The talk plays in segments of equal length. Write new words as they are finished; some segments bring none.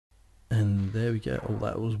And there we go. Oh,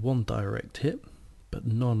 that was one direct hit, but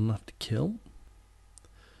not enough to kill.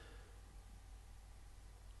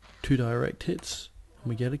 2 direct hits,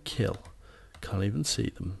 and we get a kill. Can't even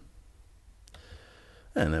see them.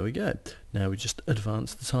 And there we go. Now we just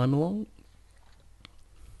advance the time along.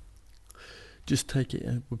 Just take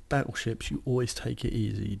it, with battleships you always take it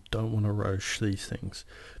easy. You don't want to rush these things,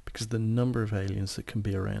 because the number of aliens that can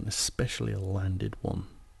be around, especially a landed one.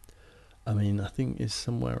 I mean, I think it's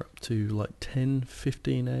somewhere up to like 10,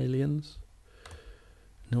 15 aliens.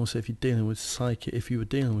 And also if you're dealing with if you were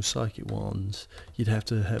dealing with psychic ones, you'd have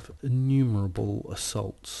to have innumerable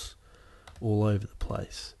assaults all over the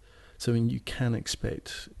place. So I mean, you can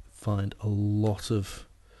find a lot of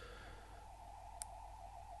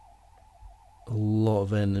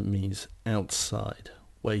enemies outside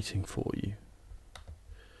waiting for you.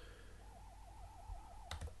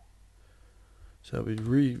 So we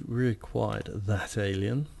reacquired that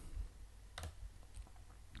alien.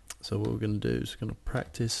 So what we're going to do is we're going to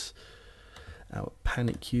practice our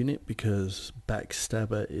panic unit, because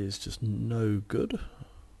backstabber is just no good.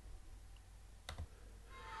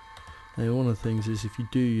 Now one of the things is, if you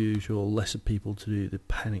do use your lesser people to do the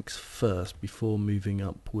panics first before moving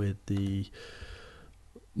up with the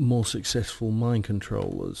more successful mind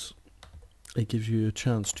controllers, it gives you a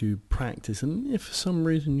chance to practice, and if for some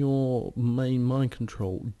reason your main mind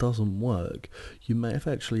control doesn't work, you may have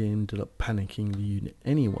actually ended up panicking the unit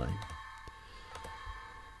anyway.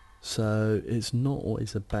 So it's not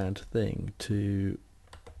always a bad thing to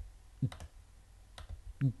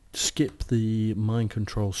skip the mind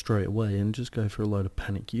control straight away and just go for a load of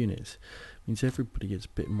panic units. It means everybody gets a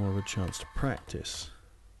bit more of a chance to practice.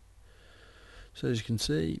 So as you can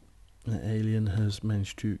see, the alien has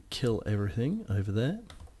managed to kill everything over there.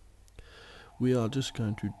 We are just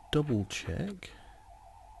going to double check,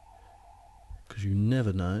 because you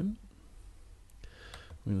never know.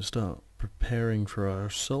 We're going to start preparing for our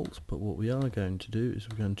assault, but what we are going to do is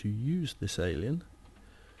we're going to use this alien.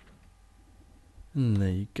 And there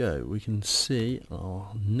you go, we can see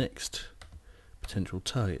our next potential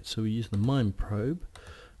target. So we use the mind probe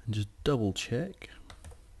and just double check.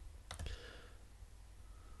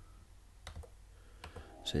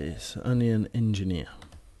 So it's only an engineer.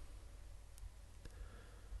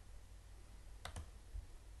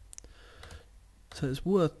 So it's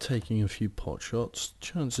worth taking a few pot shots.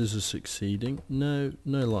 Chances of succeeding, no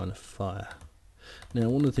line of fire. Now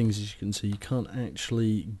one of the things, as you can see, you can't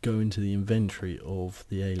actually go into the inventory of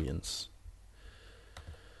the aliens.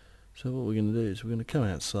 So what we're going to do is we're going to come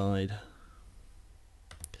outside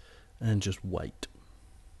and just wait.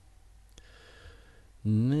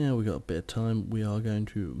 Now we've got a bit of time, we are going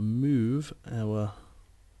to move our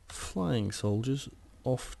flying soldiers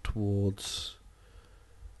off towards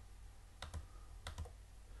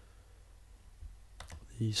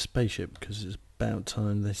the spaceship, because it's about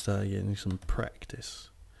time they started getting some practice.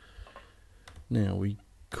 Now we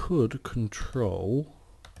could control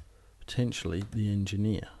potentially the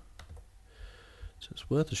engineer, so it's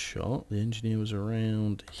worth a shot. The engineer was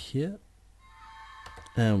around here,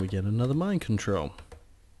 and we get another mind control.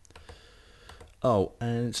 Oh,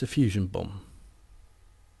 and it's a fusion bomb.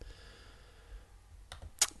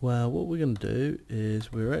 Well, what we're going to do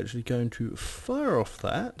is we're actually going to fire off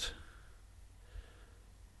that.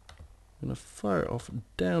 I'm going to fire it off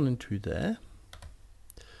down into there.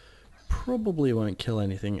 Probably won't kill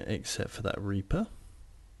anything except for that Reaper.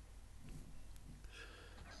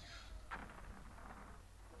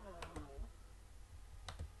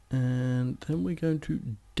 And then we're going to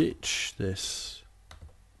ditch this.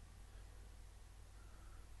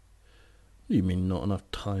 What do you mean not enough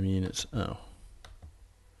time units? Oh.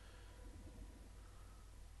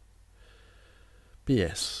 But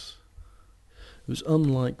yes. It was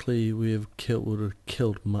unlikely would have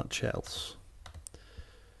killed much else,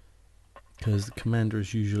 because the commander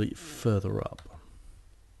is usually further up.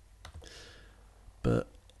 But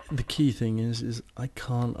the key thing is I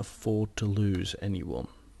can't afford to lose anyone.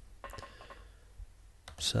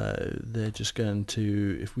 So they're just going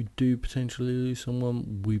to, if we do potentially lose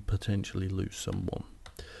someone, we potentially lose someone.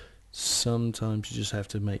 Sometimes you just have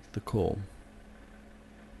to make the call.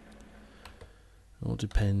 All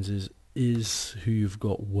depends is who you've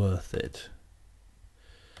got worth it.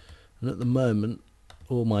 And at the moment,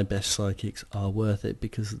 all my best psychics are worth it,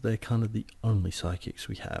 because they're kind of the only psychics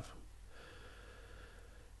we have.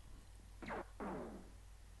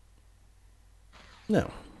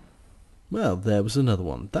 Now, well, there was another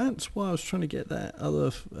one. That's why I was trying to get that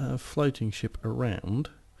other floating ship around.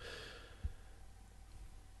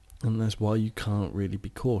 And that's why you can't really be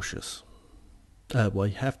cautious. Well,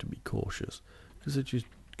 you have to be cautious, because they're just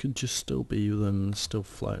could just still be them still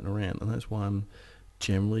floating around, and that's why I'm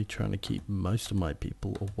generally trying to keep most of my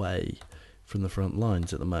people away from the front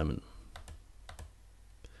lines at the moment.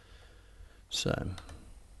 So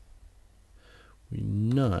we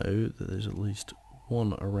know that there's at least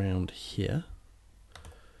one around here,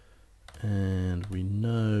 and we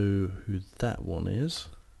know who that one is.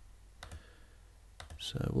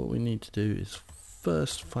 So what we need to do is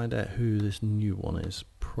first find out who this new one is.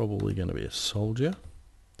 Probably going to be a soldier.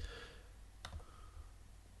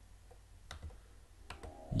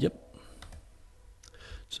 Yep.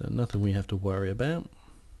 So nothing we have to worry about.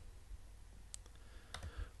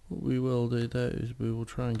 What we will do though is we will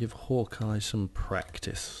try and give Hawkeye some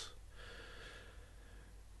practice.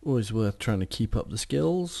 Always worth trying to keep up the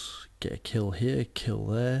skills, get a kill here, kill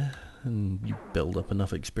there, and you build up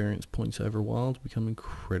enough experience points over a while to become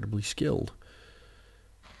incredibly skilled.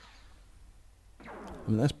 I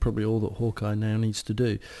mean, that's probably all that Hawkeye now needs to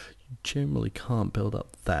do. You generally can't build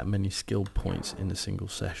up that many skill points in a single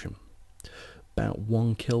session. About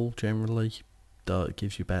one kill generally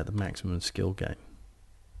gives you about the maximum skill gain.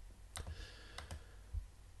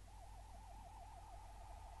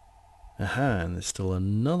 Aha, and there's still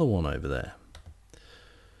another one over there.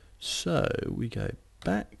 So we go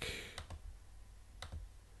back.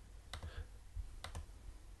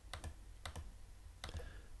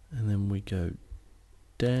 And then we go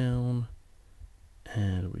down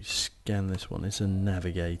and we scan this one. It's a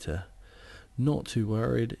navigator. Not too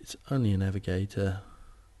worried, it's only a navigator.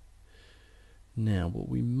 Now what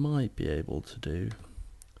we might be able to do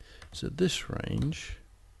is at this range,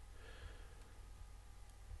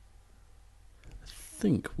 I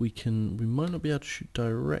think we might not be able to shoot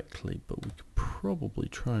directly, but we could probably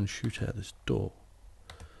try and shoot out this door.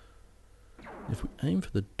 If we aim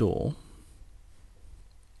for the door,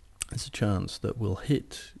 there's a chance that we'll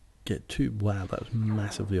get two. Wow, that was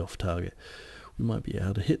massively off target. We might be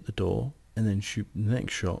able to hit the door and then shoot the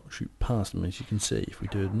next shot, shoot past them. As you can see, if we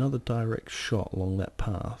do another direct shot along that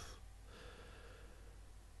path,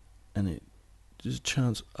 and there's a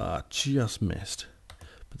chance, just missed.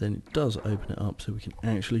 But then it does open it up so we can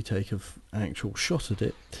actually take an actual shot at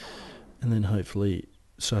it, and then hopefully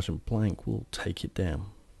Sergeant Blank will take it down.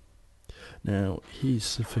 Now he's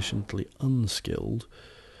sufficiently unskilled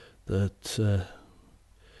that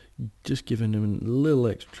just giving him a little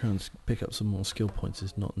extra chance to pick up some more skill points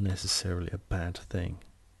is not necessarily a bad thing.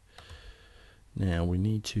 Now we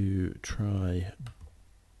need to try,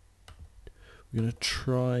 we're going to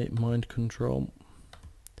try mind control.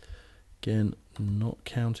 Again, not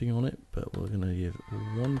counting on it, but we're going to give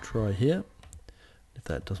one try here. If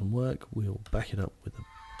that doesn't work, we'll back it up with a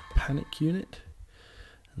panic unit,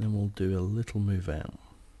 and then we'll do a little move out.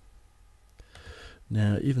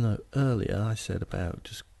 Now, even though earlier I said about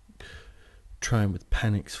just trying with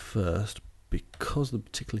panics first, because of the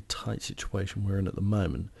particularly tight situation we're in at the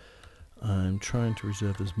moment, I'm trying to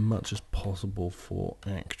reserve as much as possible for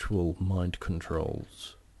actual mind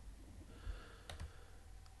controls.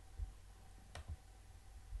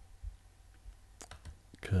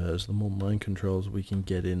 Because the more mind controls we can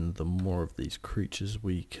get in, the more of these creatures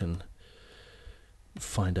we can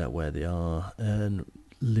find out where they are and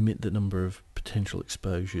limit the number of potential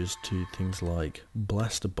exposures to things like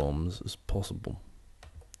blaster bombs as possible.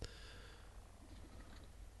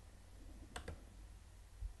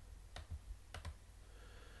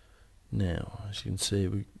 Now, as you can see,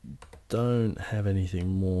 we don't have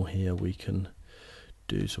anything more here we can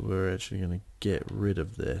do, so we're actually going to get rid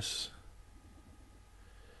of this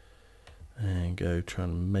and go try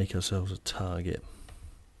and make ourselves a target.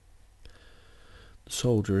 The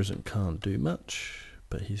soldier can't do much,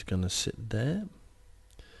 but he's going to sit there.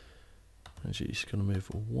 Actually, he's going to move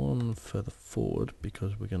one further forward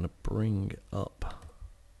because we're going to bring up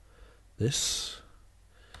this.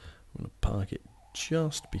 I'm going to park it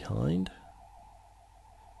just behind.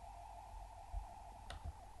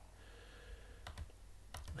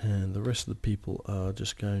 And the rest of the people are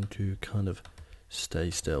just going to kind of stay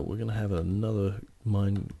still. We're going to have a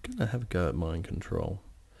go at mind control.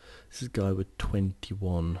 This is a guy with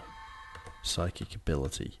 21 psychic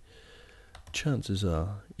ability. Chances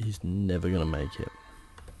are he's never going to make it.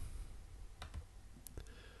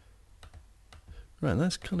 Right,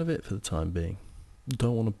 that's kind of it for the time being.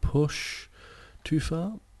 Don't want to push too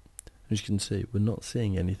far. As you can see, we're not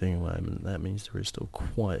seeing anything at the moment. That means there is still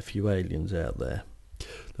quite a few aliens out there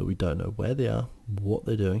that we don't know where they are, what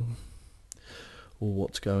they're doing, or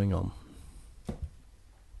what's going on.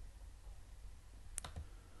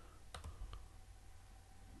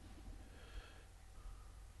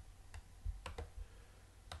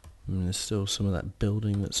 I mean, there's still some of that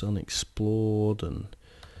building that's unexplored, and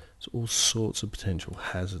There's all sorts of potential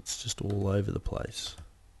hazards just all over the place.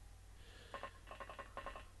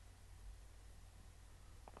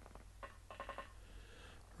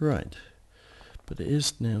 Right, but it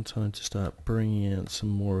is now time to start bringing out some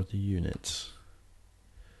more of the units.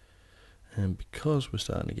 And because we're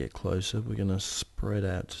starting to get closer, we're going to spread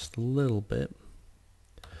out just a little bit.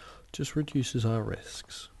 Just reduces our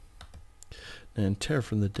risks. Now in Terror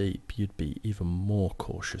from the Deep, you'd be even more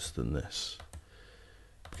cautious than this.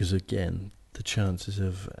 Because again, the chances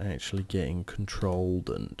of actually getting controlled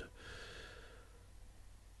and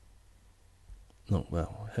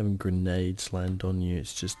having grenades land on you,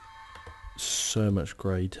 it's just so much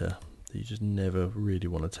greater that you just never really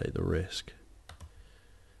want to take the risk.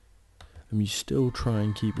 And you still try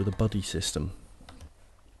and keep with a buddy system.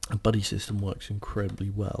 A buddy system works incredibly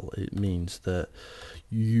well. It means that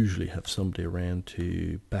you usually have somebody around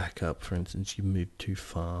to back up. For instance, you move too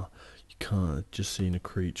far, you can't just see a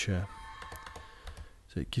creature.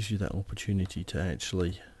 So it gives you that opportunity to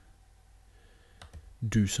actually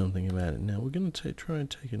do something about it. Now we're going to try and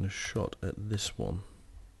take a shot at this one.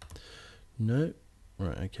 No.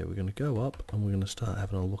 Right, okay, we're going to go up and we're going to start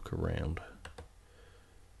having a look around.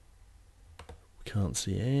 We can't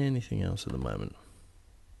see anything else at the moment.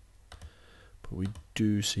 But we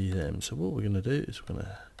do see them. So what we're going to do is we're going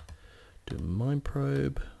to do a mine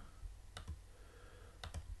probe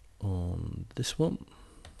on this one.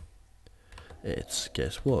 It's,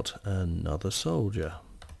 guess what, another soldier.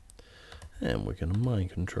 And we're going to mind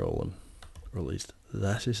control him. Or at least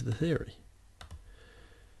that is the theory.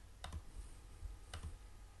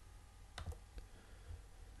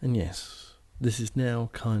 And yes, this is now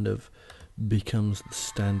kind of becomes the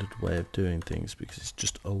standard way of doing things because it's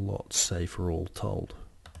just a lot safer all told.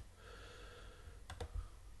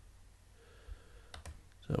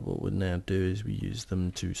 So what we'll now do is we use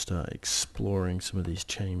them to start exploring some of these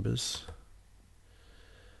chambers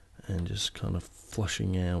and just kind of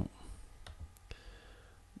flushing out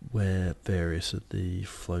where various of the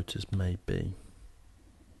floaters may be.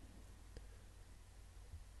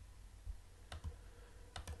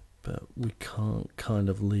 But we can't kind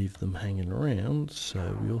of leave them hanging around,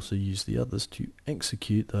 so we also use the others to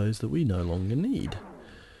execute those that we no longer need.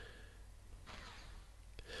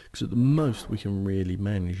 Because at the most we can really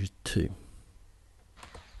manage is 2.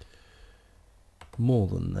 More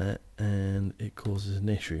than that, and it causes an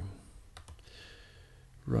issue.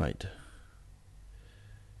 Right.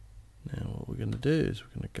 Now what we're going to do is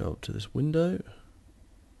we're going to go up to this window.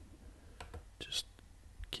 Just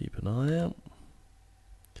keep an eye out.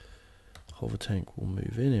 Hover tank will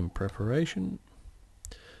move in preparation.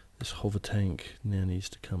 This hover tank now needs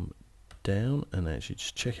to come down and actually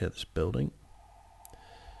just check out this building.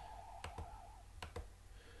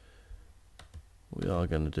 What we are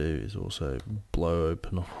going to do is also blow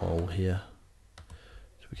open a hole here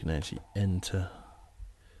so we can actually enter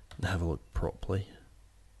and have a look properly.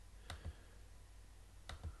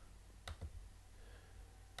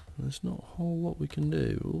 And there's not a whole lot we can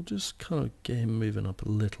do. We'll just kind of get him moving up a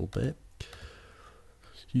little bit,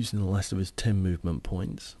 using the last of his 10 movement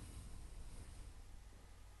points.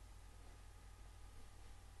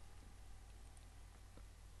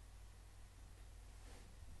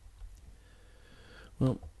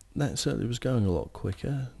 Well, that certainly was going a lot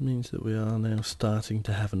quicker. It means that we are now starting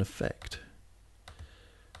to have an effect.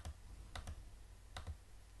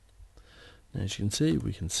 Now, as you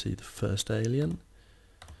can see the first alien.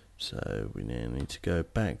 So we now need to go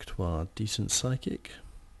back to our decent psychic.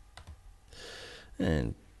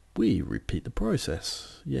 And we repeat the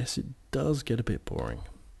process. Yes, it does get a bit boring.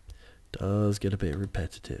 Does get a bit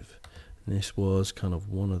repetitive. And this was kind of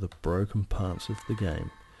one of the broken parts of the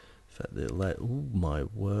game. In fact, oh my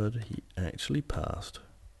word, he actually passed.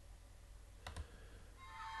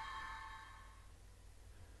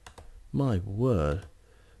 My word,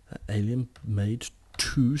 that alien made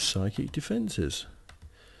 2 psychic defenses.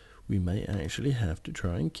 We may actually have to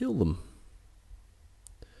try and kill them.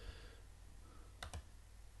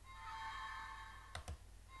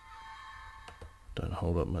 Don't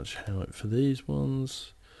hold up much height for these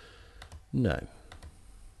ones. No.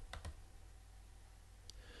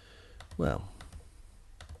 Well,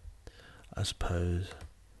 I suppose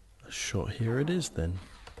a shot here it is then.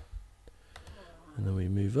 And then we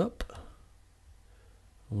move up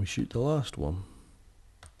and we shoot the last one.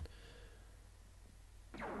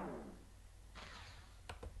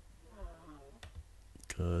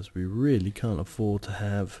 Because we really can't afford to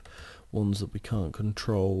have ones that we can't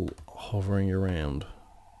control hovering around.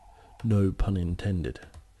 No pun intended.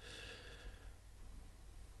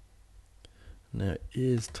 Now it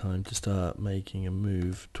is time to start making a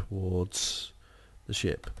move towards the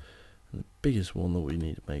ship. And the biggest one that we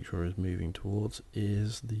need to make sure is moving towards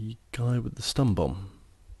is the guy with the stun bomb.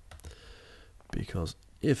 Because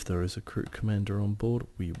if there is a crew commander on board,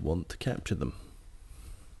 we want to capture them.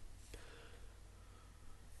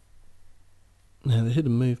 Now the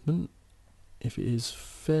hidden movement, if it is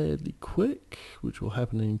fairly quick, which will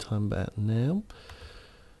happen any time about now,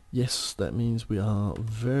 yes, that means we are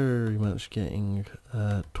very much getting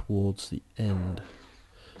towards the end.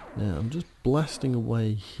 Now I'm just blasting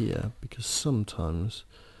away here because sometimes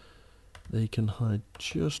they can hide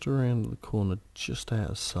just around the corner, just out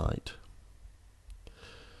of sight.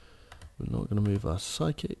 We're not going to move our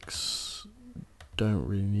psychics. Don't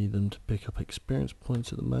really need them to pick up experience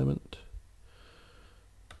points at the moment.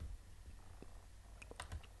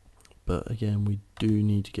 But again, we do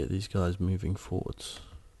need to get these guys moving forwards.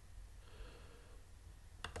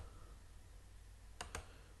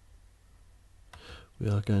 We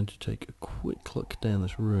are going to take a quick look down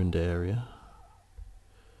this ruined area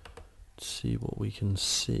to see what we can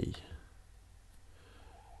see.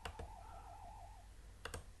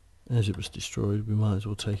 As it was destroyed, we might as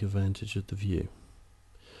well take advantage of the view.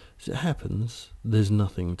 As it happens, there's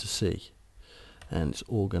nothing to see, and it's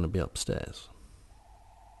all going to be upstairs.